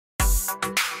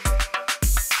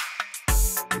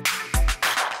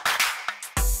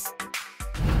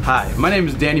Hi, my name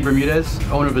is Danny Bermudez,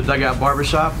 owner of the Dugout Barber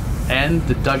Shop and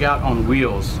the Dugout on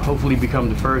Wheels. Hopefully become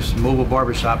the first mobile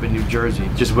barbershop in New Jersey.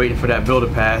 Just waiting for that bill to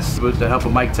pass with the help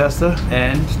of Mike Testa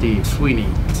and Steve Sweeney.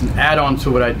 It's an add-on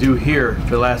to what I do here for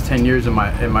the last 10 years in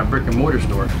my brick and mortar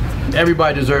store.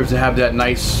 Everybody deserves to have that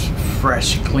nice,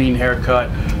 fresh, clean haircut,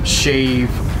 shave.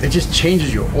 It just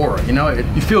changes your aura, you know?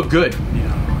 You feel good, you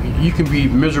know? You can be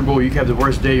miserable, you can have the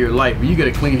worst day of your life, but you get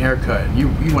a clean haircut, you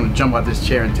want to jump out this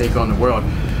chair and take on the world.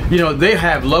 You know, they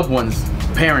have loved ones,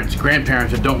 parents,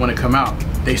 grandparents that don't want to come out.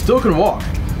 They still can walk.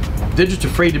 They're just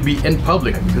afraid to be in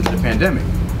public because of the pandemic.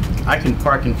 I can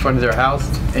park in front of their house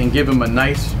and give them a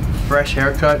nice, fresh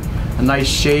haircut, a nice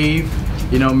shave,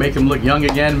 you know, make them look young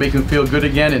again, make them feel good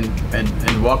again,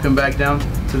 and walk them back down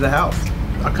to the house.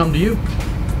 I'll come to you.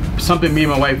 Something me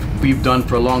and my wife, we've done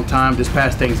for a long time. This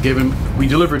past Thanksgiving, we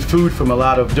delivered food from a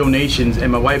lot of donations,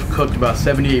 and my wife cooked about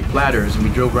 78 platters, and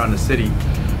we drove around the city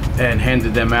and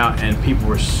handed them out, and people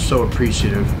were so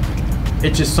appreciative.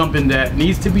 It's just something that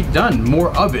needs to be done.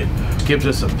 More of it gives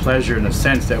us a pleasure and a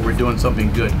sense that we're doing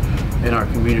something good in our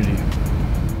community.